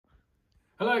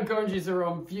Hello, Gorringes are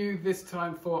on view this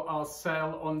time for our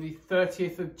sale on the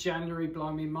 30th of January.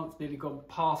 Blimey, month nearly gone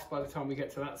past by the time we get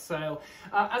to that sale.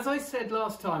 As I said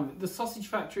last time, the sausage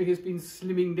factory has been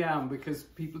slimming down because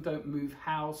people don't move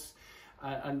house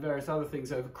and various other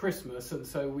things over Christmas, and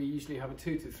so we usually have a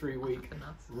 2 to 3 week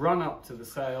run up to the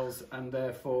sales, and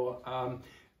therefore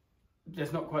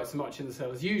there's not quite so much in the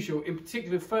sale as usual. In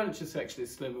particular, the furniture section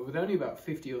is slimmer with only about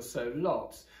 50 or so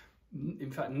lots.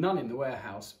 In fact, none in the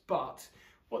warehouse, but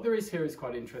what there is here is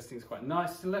quite interesting. It's quite a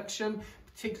nice selection,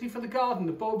 particularly for the garden.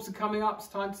 The bulbs are coming up. It's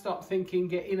time to start thinking,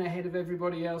 get in ahead of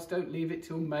everybody else. Don't leave it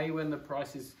till May when the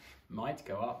prices might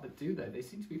go up, but do they? They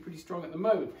seem to be pretty strong at the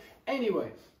moment.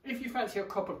 Anyway, if you fancy a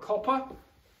copper,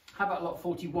 how about lot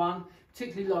 41?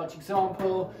 Particularly large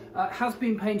example. Has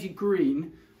been painted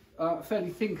green. Fairly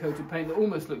thin coated paint that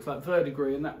almost looks like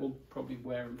verdigris, and that will probably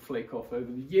wear and flake off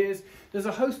over the years. There's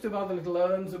a host of other little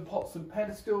urns and pots and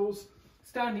pedestals.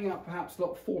 Standing up perhaps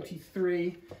lot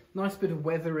 43, nice bit of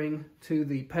weathering to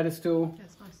the pedestal.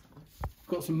 That's nice.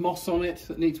 Got some moss on it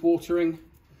that needs watering,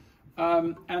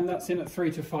 and that's in at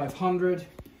 3 to 500.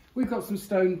 We've got some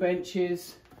stone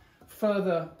benches,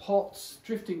 further pots,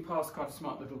 drifting past quite a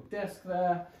smart little desk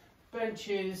there,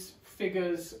 benches,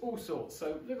 figures, all sorts.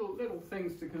 So little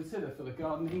things to consider for the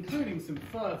garden, including some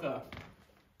further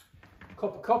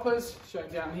coppers,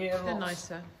 shown down here. They're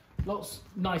nicer. Lots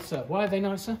nicer. Why are they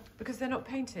nicer? Because they're not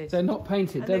painted. They're not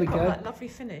painted. And there we they've go. got that lovely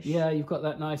finish. Yeah, you've got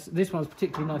that nice. This one's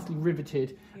particularly nicely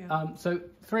riveted. Yeah. So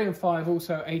 3 and 5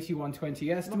 also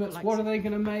 81.20 estimates. What are they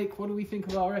going to make? What do we think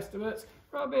of our estimates?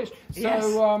 Rubbish. Yes.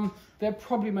 So they'll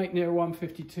probably make near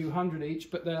 150, 200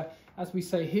 each, but they're, as we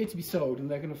say, here to be sold,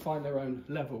 and they're going to find their own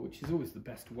level, which is always the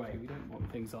best way. We don't want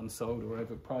things unsold or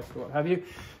overpriced or what have you.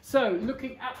 So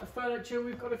looking at the furniture,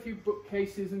 we've got a few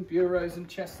bookcases and bureaus and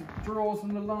chests of drawers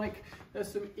and the like.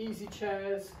 There's some easy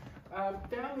chairs.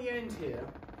 Down the end here,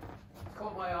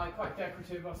 caught my eye, quite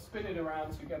decorative. I'll spin it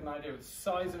around so you get an idea of the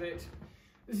size of it.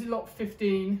 This is lot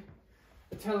 15,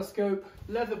 a telescope,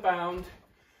 leather bound.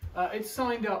 It's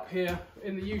signed up here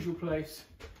in the usual place.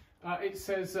 It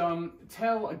says,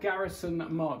 Tell a Garrison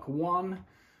Mark 1,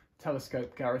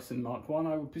 telescope Garrison Mark 1,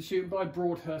 I would presume, by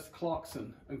Broadhurst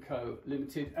Clarkson & Co.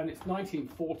 Limited, and it's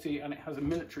 1940, and it has a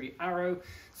military arrow,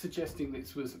 suggesting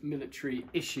this was military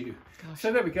issue. Gosh.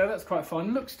 So there we go, that's quite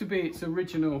fun. Looks to be its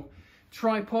original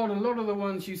tripod. A lot of the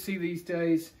ones you see these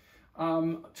days,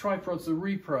 tripods are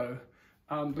repro.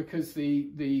 Because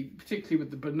particularly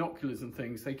with the binoculars and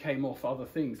things, they came off other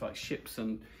things like ships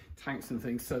and tanks and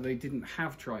things, so they didn't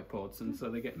have tripods, and so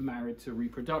they get married to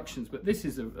reproductions. But this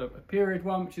is a period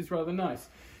one, which is rather nice.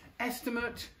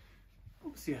 Estimate,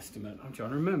 what was the estimate? I'm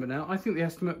trying to remember now. I think the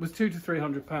estimate was £200 to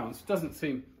 £300. Doesn't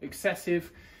seem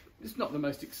excessive. It's not the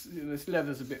most, this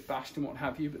leather's a bit bashed and what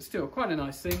have you, but still quite a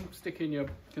nice thing. Stick in your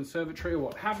conservatory or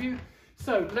what have you.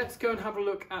 So let's go and have a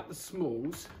look at the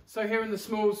smalls. So here in the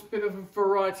smalls, bit of a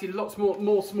variety, lots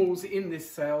more smalls in this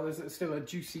sale. There's still a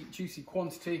juicy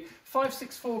quantity.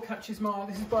 564 catches my eye.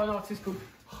 This is by an artist called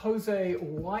Jose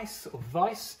Weiss,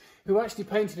 who actually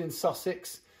painted in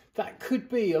Sussex. That could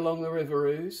be along the River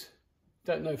Ouse.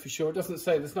 Don't know for sure. It doesn't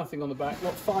say, there's nothing on the back.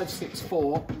 Lot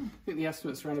 564. I think the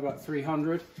estimate's around about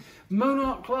 300.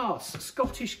 Monarch Glass,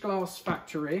 Scottish glass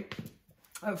factory.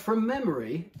 From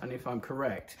memory, and if I'm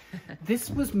correct, this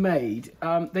was made,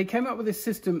 they came up with this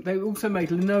system. They also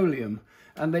made linoleum,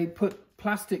 and they put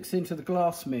plastics into the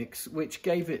glass mix, which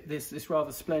gave it this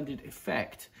rather splendid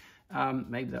effect.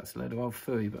 Maybe that's a load of old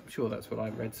fooey, but I'm sure that's what I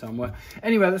read somewhere.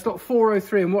 Anyway, that's lot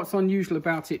 403, and what's unusual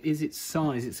about it is its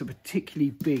size. It's a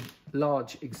particularly big,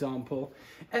 large example.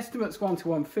 Estimates 1 to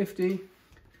 150.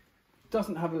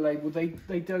 Doesn't have a label.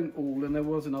 They don't all, and there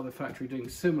was another factory doing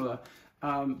similar.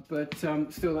 But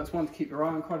still, that's one to keep your eye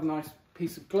on. Quite a nice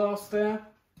piece of glass there.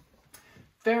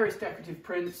 Various decorative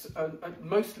prints,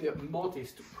 mostly at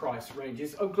modest price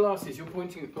ranges. Oh, glasses, you're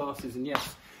pointing at glasses, and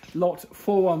yes, lot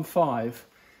 415.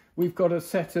 We've got a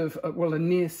set of, well, a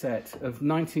near set of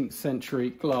 19th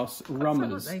century glass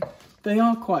rummers. They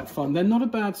are quite fun. They're not a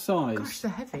bad size. Gosh,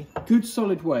 they're heavy. Good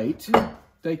solid weight.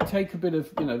 They take a bit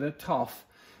of, they're tough.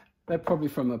 They're probably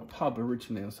from a pub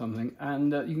originally or something,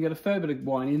 and you can get a fair bit of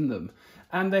wine in them.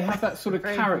 And they have that sort of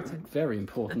character. Very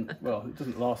important. Well, it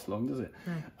doesn't last long, does it?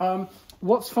 No.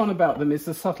 What's fun about them is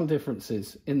the subtle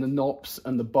differences in the knops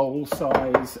and the bowl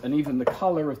size, and even the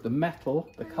colour of the metal,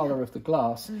 the colour of the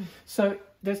glass. So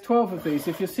there's 12 of these.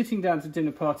 If you're sitting down to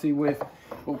dinner party with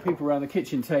people around the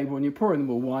kitchen table and you're pouring them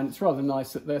all wine, it's rather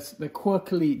nice that they're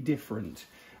quirkily different.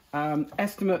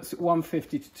 Estimates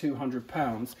 150 to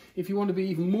 £200. If you want to be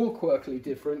even more quirkily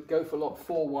different, go for lot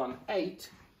 418.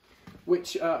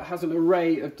 which has an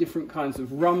array of different kinds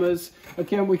of rummers.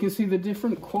 Again, we can see the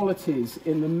different qualities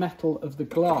in the metal of the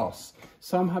glass.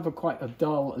 Some have quite a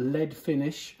dull lead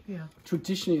finish,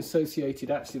 traditionally associated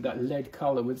actually that lead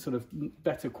colour with sort of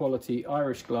better quality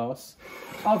Irish glass.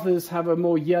 Others have a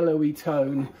more yellowy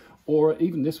tone, or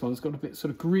even this one's got a bit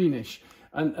sort of greenish.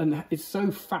 And it's so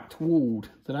fat-walled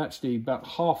that actually about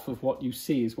half of what you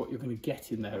see is what you're going to get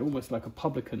in there, almost like a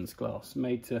publican's glass,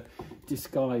 made to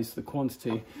disguise the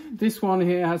quantity. This one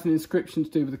here has an inscription to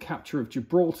do with the capture of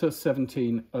Gibraltar,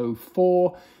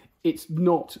 1704. It's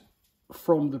not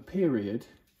from the period,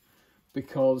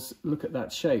 because look at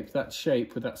that shape. That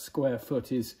shape with that square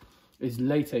foot is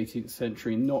late 18th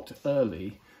century, not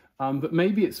early. But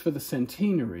maybe it's for the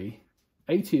centenary.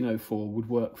 1804 would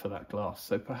work for that glass,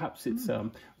 so perhaps it's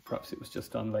perhaps it was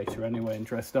just done later anyway and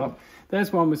dressed up.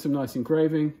 There's one with some nice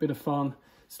engraving, bit of fun,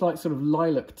 slight sort of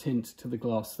lilac tint to the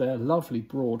glass there, lovely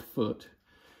broad foot,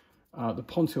 the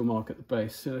pontil mark at the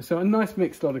base. So a nice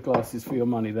mixed lot of glasses for your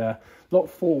money there. Lot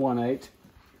 418.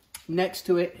 Next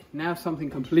to it, now something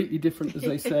completely different, as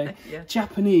they say.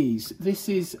 Japanese. This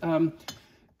is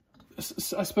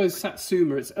I suppose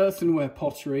Satsuma. It's earthenware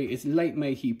pottery. It's late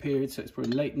Meiji period, so it's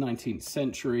probably late 19th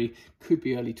century, could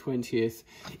be early 20th.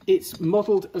 It's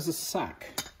modelled as a sack,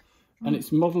 and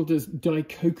it's modelled as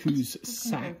Daikoku's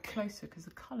sack. Go closer because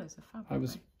the colours are fabulous. I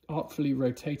was artfully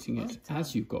rotating it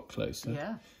as you got closer.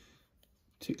 Yeah.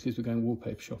 Particularly as we're going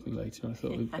wallpaper shopping later, I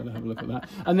thought we'd better have a look at that.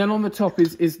 And then on the top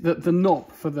is the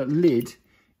knob for the lid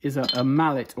is a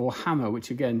mallet or hammer,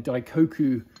 which again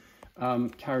Daikoku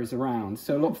carries around.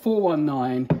 So lot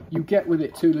 419, you get with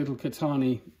it 2 little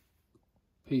katani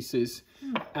pieces,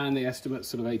 and the estimate's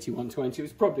sort of 8120.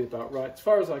 It's probably about right. As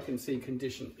far as I can see,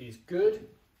 condition is good.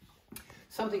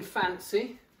 Something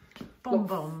fancy.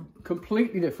 Bonbon.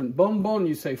 Completely different. Bonbon,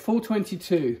 you say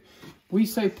 422. We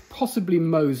say possibly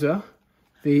Moser,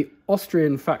 the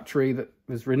Austrian factory that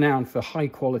was renowned for high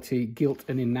quality gilt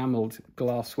and enamelled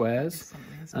glasswares,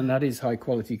 and that is high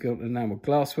quality gilt and enamelled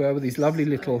glassware with these lovely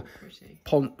little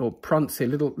pruncy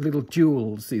little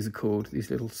jewels. These are called, these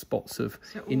little spots of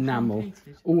enamel,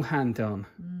 all hand done.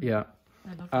 Yeah.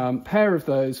 Pair of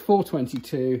those,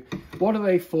 422. What are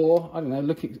they for? I don't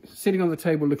know. Sitting on the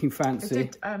table, looking fancy.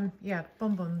 Yeah,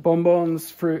 bonbons. Bonbons,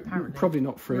 fruit. Apparently. Probably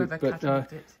not fruit, but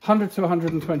 100 to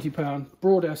 120 pound.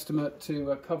 Broad estimate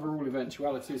to cover all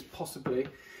eventualities, possibly.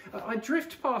 I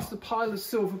drift past the pile of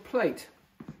silver plate,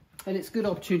 and it's a good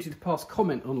opportunity to pass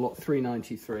comment on lot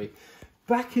 393.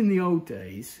 Back in the old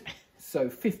days, so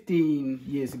 15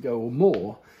 years ago or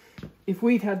more, if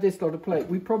we'd had this lot of plate,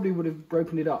 we probably would have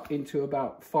broken it up into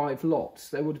about 5 lots.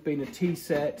 There would have been a tea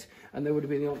set, and there would have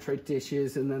been the entree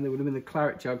dishes, and then there would have been the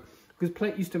claret jug. Because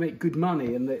plate used to make good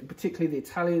money, and particularly the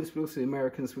Italians, but also the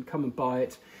Americans would come and buy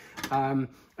it.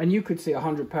 And you could see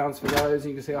 £100 for those,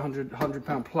 and you could see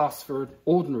 £100 plus for an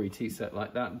ordinary tea set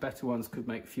like that. Better ones could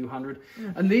make a few hundred.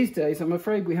 And these days, I'm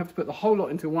afraid we have to put the whole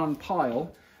lot into one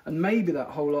pile, and maybe that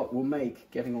whole lot will make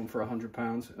getting on for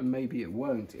 £100, and maybe it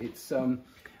won't. It's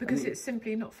because it's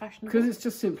simply not fashionable. Because it's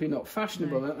just simply not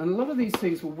fashionable. No. And a lot of these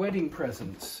things were wedding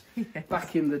presents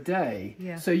back in the day.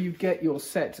 Yeah. So you'd get your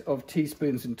set of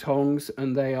teaspoons and tongs,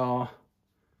 and are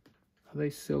they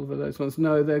silver, those ones?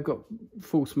 No, they've got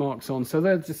false marks on, so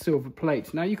they're just silver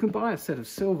plates. Now you can buy a set of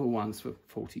silver ones for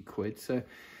 40 quid. So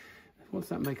what's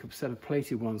that make a set of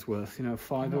plated ones worth? You know, a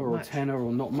 £5 or a tenner,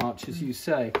 or not much, as you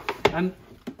say. And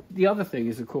the other thing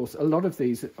is, of course, a lot of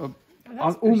these are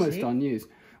almost unused.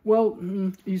 Well,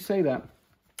 you say that.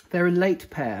 They're a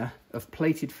late pair of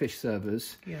plated fish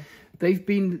servers. Yeah. They've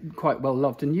been quite well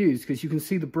loved and used because you can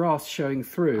see the brass showing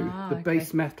through,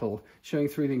 base metal showing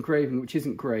through the engraving, which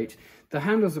isn't great. The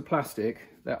handles are plastic.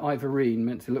 They're ivorine,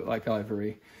 meant to look like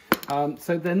ivory.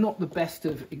 So they're not the best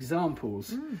of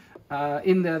examples.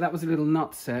 In there, that was a little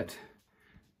nut set.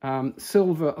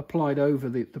 Silver applied over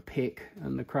the pick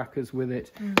and the crackers with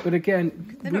it. But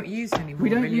again, they're not used anymore. We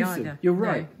don't use them. You're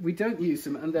right. We don't use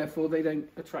them, and therefore they don't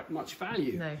attract much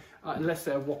value. No. Unless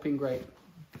they're whopping great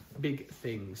big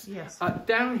things. Yes.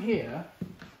 Down here,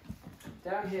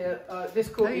 this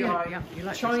caught the eye. You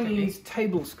like Chinese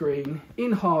table screen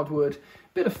in hardwood.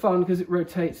 Bit of fun because it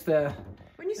rotates there.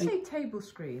 When you say table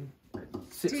screen,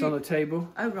 sits on a table.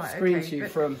 Oh right. Screens you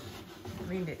from. I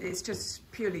mean, it's just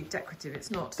purely decorative.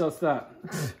 It's not. Does that?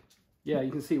 Yeah,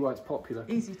 you can see why it's popular.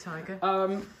 Easy tiger.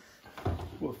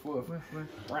 Woof woof.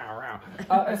 Wow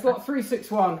wow. It's lot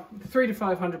 361, £300 to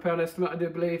 £500 estimate, I do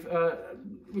believe,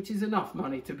 which is enough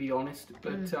money to be honest.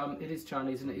 But it is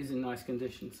Chinese and it is in nice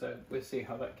condition, so we'll see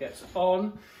how that gets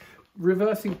on.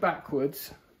 Reversing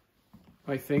backwards,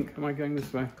 I think. Am I going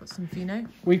this way? Got some vino.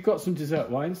 We've got some dessert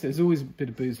wines. There's always a bit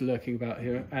of booze lurking about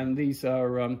here. And these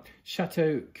are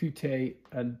Chateau Coutet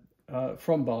and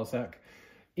from Barzac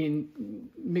in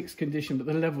mixed condition, but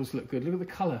the levels look good. Look at the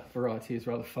colour variety is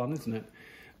rather fun, isn't it?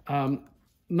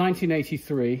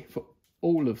 1983 for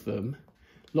all of them.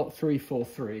 Lot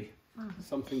 343. Wow.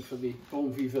 Something for the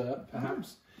bon vivant,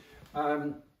 perhaps.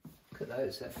 Look at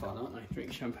those, they're fun, aren't they?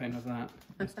 Drink champagne with that.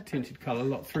 It's tinted colour,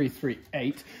 lot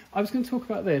 338. I was going to talk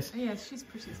about this. Oh, yeah, she's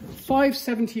pretty.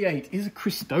 578 is a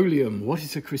Crystolium. What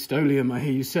is a Crystolium, I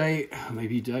hear you say?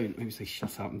 Maybe you don't. Maybe say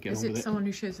shut up and get on with it. Is it someone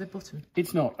who shows their bottom?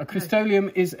 It's not. A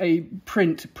Crystolium is a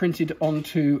print printed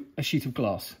onto a sheet of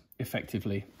glass,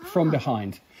 effectively, from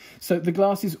behind. So the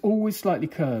glass is always slightly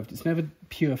curved. It's never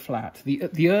pure flat.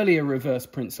 The earlier reverse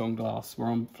prints on glass were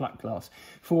on flat glass.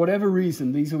 For whatever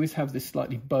reason, these always have this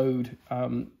slightly bowed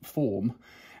form.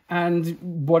 And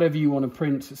whatever you want to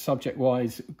print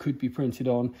subject-wise could be printed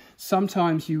on.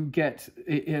 Sometimes you get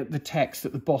the text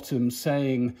at the bottom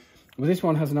saying, well, this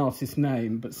one has an artist's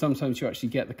name, but sometimes you actually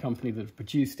get the company that have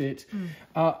produced it.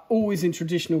 Always in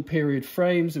traditional period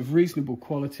frames of reasonable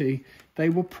quality. They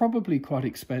were probably quite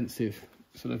expensive,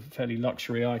 sort of fairly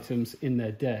luxury items in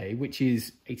their day, which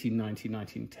is 1890,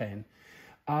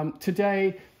 1910.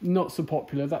 Today, not so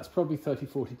popular. That's probably 30,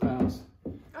 40 pounds.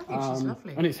 I think she's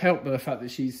lovely. And it's helped by the fact that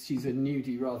she's a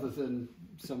nudie rather than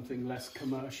something less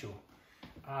commercial.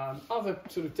 Other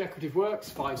sort of decorative works,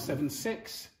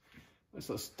 576.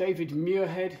 That's David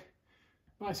Muirhead.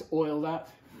 Nice oil that.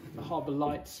 The harbour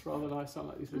lights, rather nice. I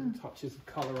like these little touches of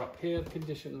colour up here. The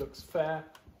condition looks fair.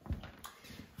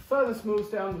 Further smalls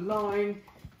down the line,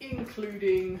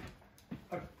 including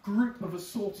a group of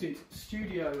assorted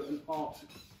studio and art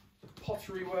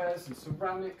pottery wares and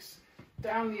ceramics.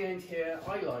 Down the end here,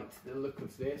 I liked the look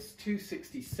of this,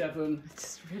 267.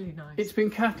 It's really nice. It's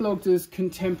been catalogued as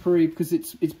contemporary because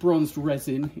it's bronzed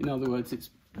resin. In other words,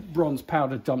 it's bronze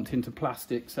powder dumped into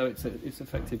plastic, so it's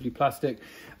effectively plastic.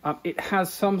 It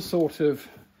has some sort of,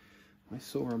 I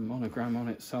saw a monogram on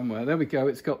it somewhere. There we go.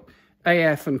 It's got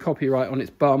AF and copyright on its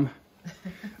bum.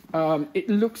 It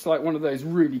looks like one of those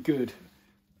really good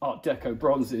Art Deco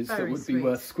bronzes that would be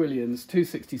worth squillions.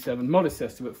 267, modest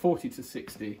estimate, 40 to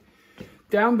 60.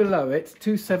 Down below it,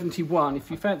 271,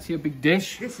 if you fancy a big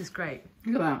dish. This is great.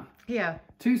 Look at that. Yeah.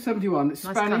 271, it's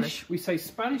nice Spanish. colours. We say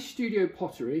Spanish studio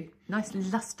pottery. Nice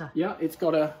lustre. Yeah, it's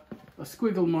got a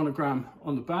squiggle monogram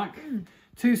on the back.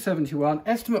 271,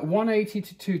 estimate 180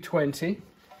 to 220.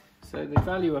 So the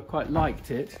valuer quite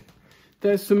liked it.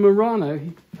 There's some Murano,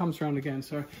 he comes around again,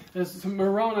 sorry. There's some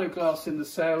Murano glass in the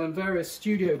sale and various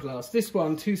studio glass. This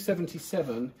one,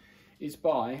 277, is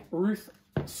by Ruth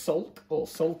Sulk, or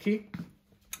Sulky.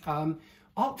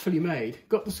 Artfully made,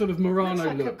 got the sort of Murano looks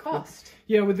like look. A cost.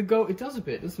 Yeah, with the gold, it does a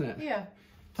bit, doesn't it? Yeah.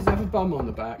 Does it have a bum on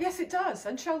the back? Yes, it does,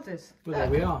 and shoulders. Well, there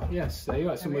we are. Yes, there you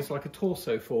are. It's almost like a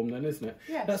torso form then, isn't it?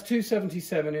 Yes. That's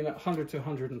 277 in at 100 to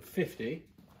 150.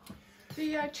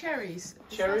 The cherries.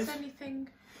 Cherries? Is that anything?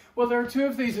 Well, there are two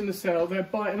of these in the sale. They're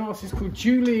by an artist called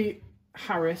Julie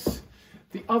Harris.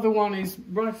 The other one is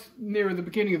right near the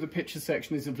beginning of the picture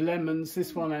section is of lemons.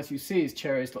 This one, as you see, is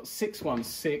cherries, lot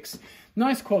 616.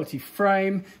 Nice quality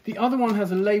frame. The other one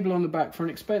has a label on the back for an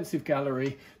expensive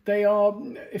gallery. They are,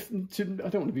 I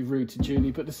don't want to be rude to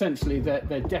Julie, but essentially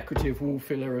they're decorative wall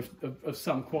filler of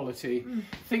some quality.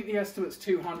 I think the estimate's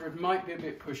 200, might be a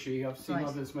bit pushy. I've seen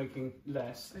others making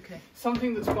less. Okay.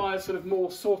 Something that's by a sort of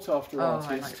more sought after artist.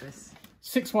 I like this.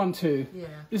 612. Yeah.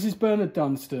 This is Bernard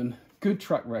Dunstan. Good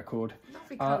track record.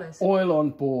 Lovely colours. Oil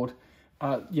on board.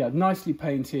 Yeah, nicely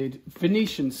painted.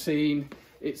 Venetian scene.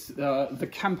 It's the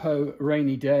Campo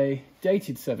Rainy Day,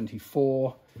 dated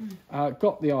 74.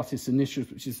 Got the artist's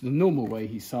initials, which is the normal way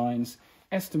he signs.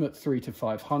 Estimate 300 to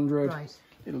 500. Right.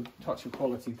 Little touch of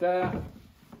quality there.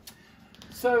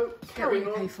 So, Get what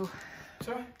you pay for.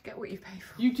 Sorry? Get what you pay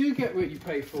for. You do get what you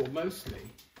pay for, mostly.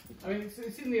 I mean,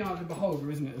 it's in the eye of the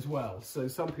beholder, isn't it, as well? So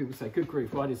some people say, good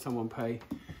grief, why did someone pay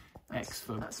X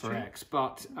for X?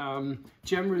 But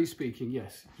generally speaking,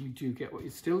 yes, you do get what...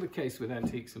 It's still the case with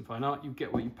antiques and fine art. You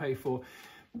get what you pay for,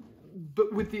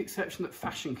 but with the exception that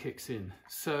fashion kicks in.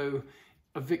 So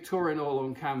a Victorian oil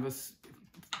on canvas,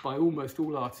 by almost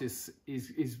all artists,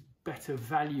 is better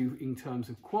value in terms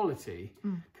of quality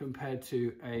compared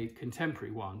to a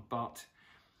contemporary one. But,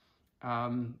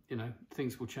 you know,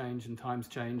 things will change and times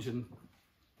change, and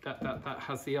that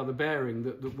has the other bearing,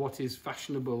 that what is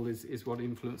fashionable is what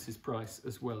influences price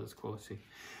as well as quality.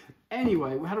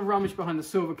 Anyway, we had a rummage behind the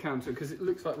silver counter because it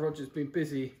looks like Roger's been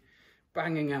busy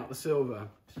banging out the silver.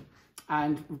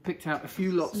 And we picked out a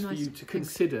few lots for you to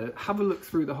consider. Have a look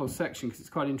through the whole section because it's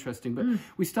quite interesting. But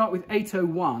we start with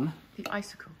 801. The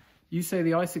icicle. You say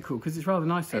the icicle because it's rather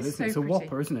nice, though, isn't it? It's a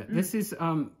whopper, isn't it? This is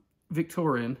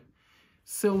Victorian,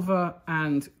 silver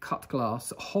and cut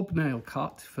glass, hobnail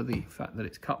cut for the fact that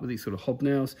it's cut with these sort of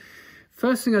hobnails.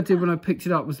 First thing I did when I picked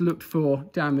it up was looked for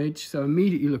damage. So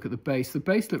immediately look at the base. The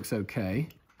base looks okay.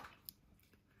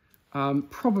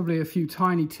 Probably a few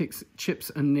tiny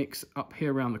chips and nicks up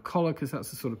here around the collar because that's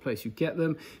the sort of place you get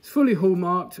them. It's fully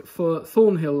hallmarked for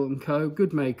Thornhill & Co,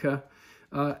 good maker.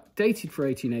 Dated for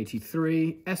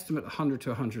 1883, estimate 100 to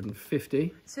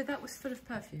 150. So that was full of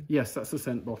perfume? Yes, that's a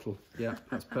scent bottle. Yeah,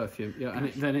 that's perfume. Yeah,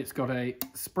 and then it's got a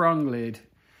sprung lid.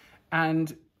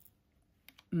 And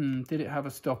did it have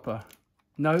a stopper?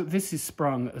 No, this is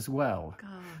sprung as well. Gosh.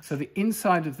 So the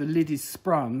inside of the lid is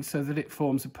sprung so that it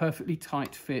forms a perfectly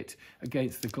tight fit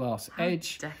against the glass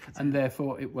edge, and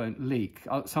therefore it won't leak.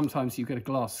 Sometimes you get a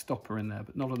glass stopper in there,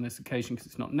 but not on this occasion because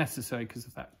it's not necessary because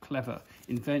of that clever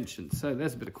invention. So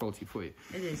there's a bit of quality for you.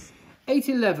 It is.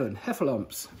 811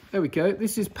 Heffalumps. There we go.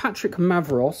 This is Patrick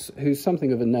Mavros, who's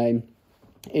something of a name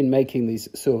in making these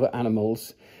silver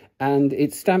animals. And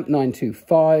it's stamped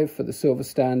 925 for the silver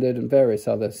standard and various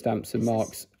other stamps and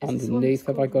marks underneath.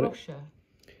 Have I got it?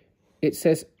 It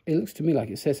says, it looks to me like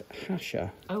it says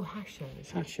Hasher. Oh, Hasher.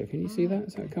 Hasher. Can you see that?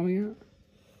 Is that coming out?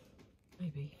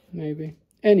 Maybe. Maybe.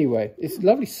 Anyway, it's a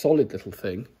lovely solid little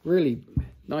thing. Really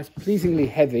nice, pleasingly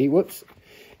heavy. Whoops.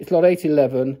 It's lot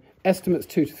 811. Estimates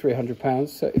 £200 to £300.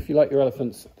 So if you like your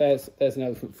elephants, there's an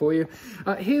elephant for you.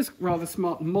 Here's rather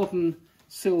smart modern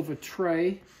silver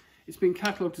tray. It's been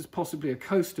catalogued as possibly a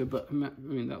coaster, but I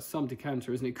mean, that's some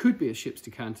decanter, isn't it? It could be a ship's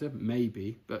decanter,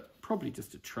 maybe, but probably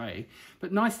just a tray.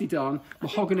 But nicely done.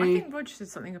 Mahogany. I think Roger said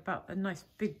something about a nice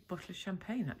big bottle of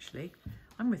champagne, actually.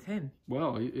 I'm with him.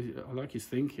 Well, I like his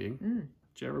thinking.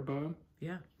 Jeroboam.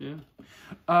 Yeah. Yeah.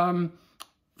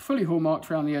 Fully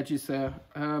hallmarked around the edges there.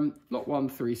 Lot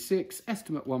 136,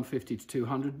 estimate 150 to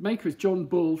 200. Maker is John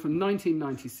Bull from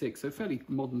 1996, so fairly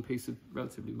modern piece of,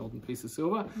 relatively modern piece of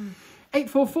silver.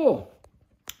 844,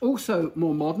 also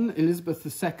more modern, Elizabeth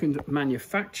II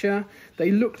manufacture. They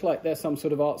look like they're some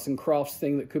sort of arts and crafts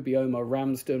thing that could be Omar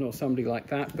Ramsden or somebody like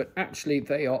that, but actually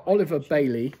they are Oliver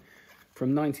Bailey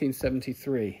from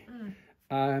 1973.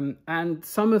 And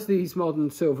some of these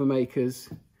modern silver makers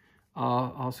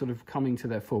are sort of coming to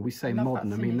their fore. We say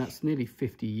modern, I mean, that's nearly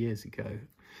 50 years ago.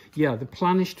 Yeah, the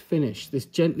planished finish, this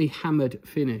gently hammered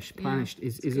finish, planished,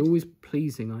 is always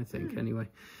pleasing, I think, anyway.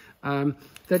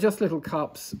 They're just little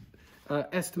cups,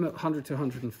 estimate 100 to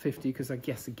 150, because I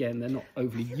guess, again, they're not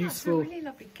overly useful. That's a really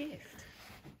lovely gift.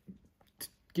 To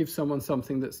give someone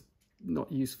something that's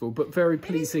not useful, but very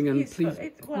pleasing and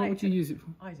pleasing. What would you use it for?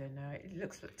 I don't know. It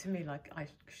looks to me like I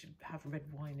should have red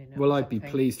wine in it. Well, I'd be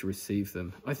pleased to receive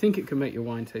them. I think it can make your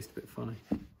wine taste a bit funny.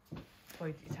 Well,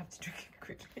 you'd have to drink it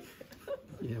quickly.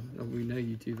 Yeah, we know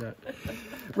you do that.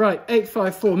 Right,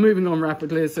 854. Moving on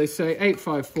rapidly, as they say.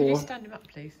 854. Can you stand him up,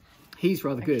 please? He's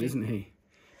rather good, isn't he?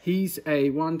 He's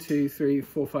a 1, 2, 3,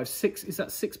 4, 5, 6. Is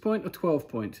that 6 point or 12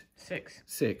 point? 6.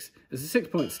 6. There's a 6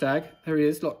 point stag. There he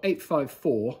is, lot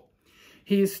 854.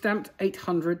 He is stamped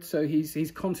 800, so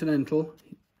he's continental,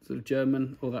 sort of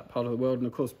German, or that part of the world, and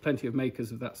of course plenty of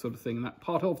makers of that sort of thing in that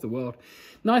part of the world.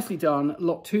 Nicely done.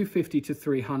 Lot 250 to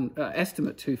 300,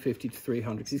 estimate 250 to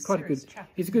 300. Because he's quite a good.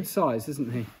 He's a good size,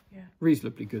 isn't he? Yeah.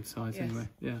 Reasonably good size, anyway.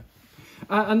 Yeah.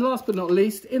 And last but not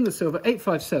least, in the silver,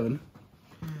 857.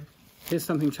 Here's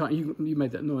something, you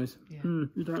made that noise. Yeah.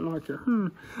 You don't like it.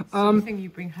 It's the thing you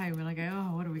bring home and I go,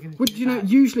 oh, what are we going to do? Well, you know,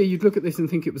 usually you'd look at this and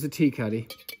think it was a tea caddy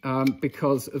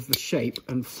because of the shape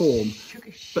and form.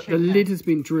 But the lid has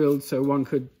been drilled so one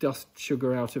could dust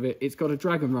sugar out of it. It's got a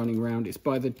dragon running around. It's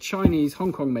by the Chinese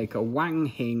Hong Kong maker Wang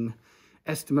Hing.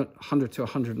 Estimate 100 to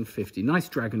 150. Nice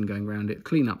dragon going around it.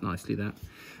 Clean up nicely, that.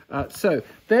 So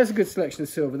there's a good selection of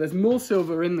silver. There's more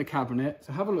silver in the cabinet,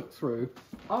 so have a look through.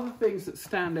 Other things that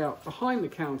stand out behind the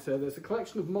counter, there's a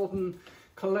collection of modern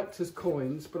collector's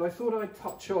coins, but I thought I'd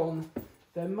touch on,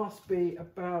 there must be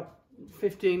about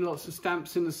 15 lots of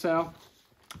stamps in the sale,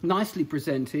 nicely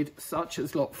presented, such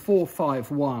as lot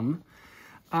 451.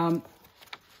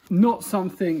 Not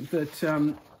something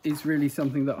that is really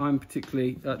something that I'm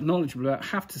particularly knowledgeable about, I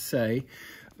have to say.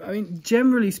 I mean,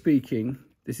 generally speaking,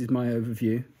 this is my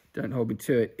overview, don't hold me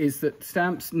to it, is that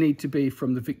stamps need to be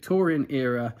from the Victorian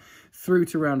era through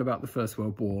to round about the First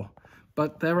World War.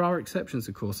 But there are exceptions,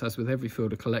 of course, as with every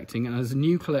field of collecting. And as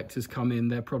new collectors come in,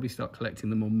 they'll probably start collecting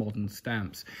the more modern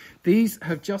stamps. These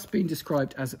have just been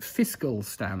described as fiscal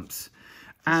stamps.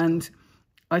 And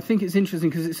I think it's interesting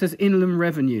because it says inland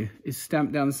revenue is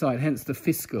stamped down the side, hence the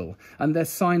fiscal, and they're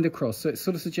signed across. So it's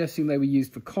sort of suggesting they were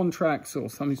used for contracts or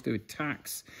something to do with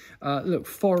tax. Look,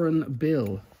 foreign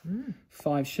bill,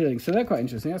 5 shillings. So they're quite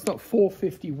interesting. That's not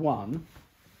 4.51.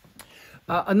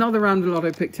 Another random lot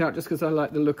I picked out just because I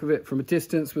like the look of it from a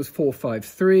distance was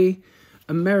 4.53.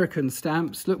 American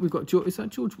stamps. Look, we've got, is that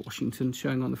George Washington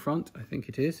showing on the front? I think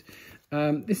it is.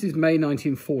 This is May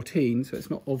 1914, so it's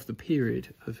not of the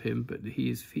period of him, but he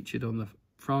is featured on the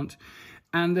front.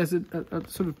 And there's a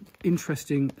sort of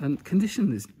interesting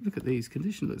condition. Look at these.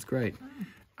 Condition looks great.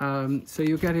 So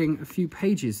you're getting a few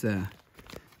pages there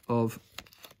of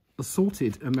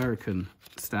assorted American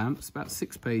stamps, about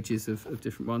 6 pages of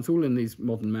different ones, all in these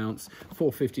modern mounts,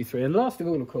 4.53. And last of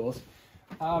all, of course,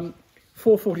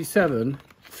 4.47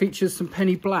 features some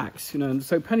penny blacks, you know, and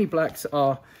so penny blacks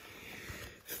are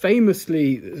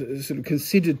famously sort of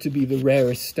considered to be the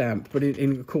rarest stamp, but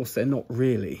of course they're not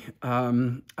really,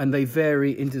 and they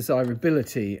vary in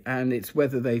desirability, and it's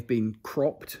whether they've been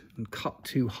cropped and cut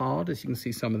too hard, as you can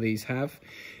see some of these have.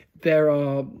 There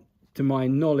are, to my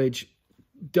knowledge,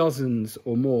 dozens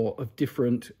or more of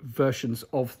different versions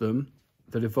of them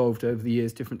that evolved over the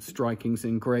years, different strikings,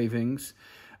 engravings.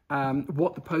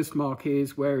 What the postmark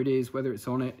is, where it is, whether it's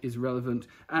on it is relevant,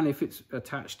 and if it's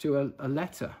attached to a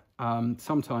letter.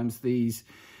 Sometimes these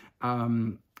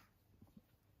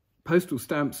postal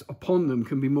stamps upon them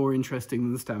can be more interesting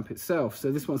than the stamp itself.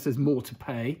 So this one says more to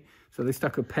pay. So they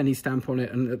stuck a penny stamp on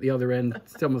it, and at the other end,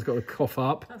 someone's got to cough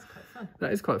up. That's quite fun.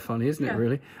 That is quite funny, isn't it,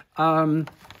 really?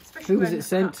 Who was it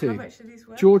sent to?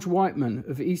 George Whiteman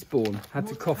of Eastbourne had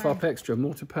to cough up extra,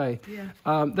 more to pay. Yeah.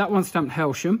 That one's stamped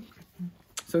Helsham.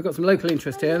 So we've got some local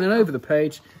interest here, and then over the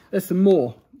page, there's some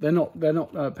more. They're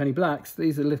not penny blacks.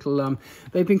 These are little.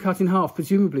 They've been cut in half,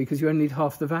 presumably because you only need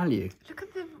half the value. Look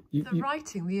at the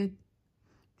writing,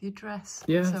 the address.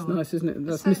 Yeah, that's nice, isn't it?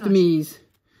 That's so Mr. Nice. Mees,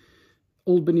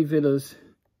 Albany Villas,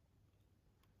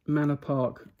 Manor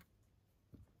Park.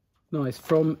 Nice,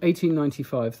 from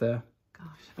 1895 there. Gosh.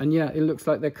 And yeah, it looks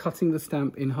like they're cutting the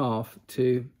stamp in half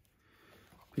to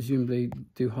presumably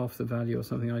do half the value or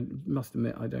something. I must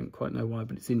admit, I don't quite know why,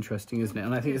 but it's interesting, isn't it?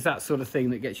 And I think it's that sort of thing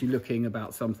that gets you looking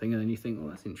about something, and then you think, oh,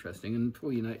 that's interesting. And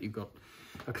before you know it, you've got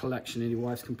a collection and your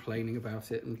wife's complaining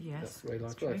about it. And that's the way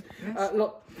life works. Yes.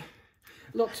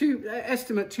 Lot 2,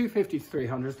 estimate 250 to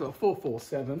 300, lot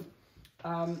 447.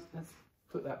 Let's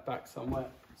put that back somewhere.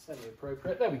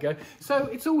 Semi-appropriate. There we go. So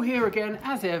it's all here again,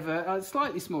 as ever.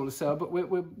 Slightly smaller sale, but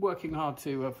we're working hard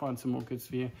to find some more goods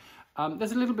for you.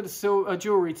 There's a little bit of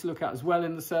jewellery to look at as well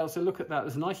in the sale, so look at that.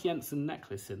 There's a nice Jensen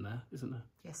necklace in there, isn't there?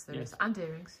 Yes, there is. And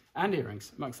earrings. And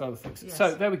earrings, amongst other things. Yes.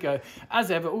 So there we go.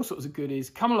 As ever, all sorts of goodies.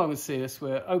 Come along and see us.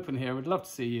 We're open here. We'd love to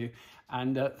see you.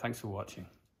 And thanks for watching.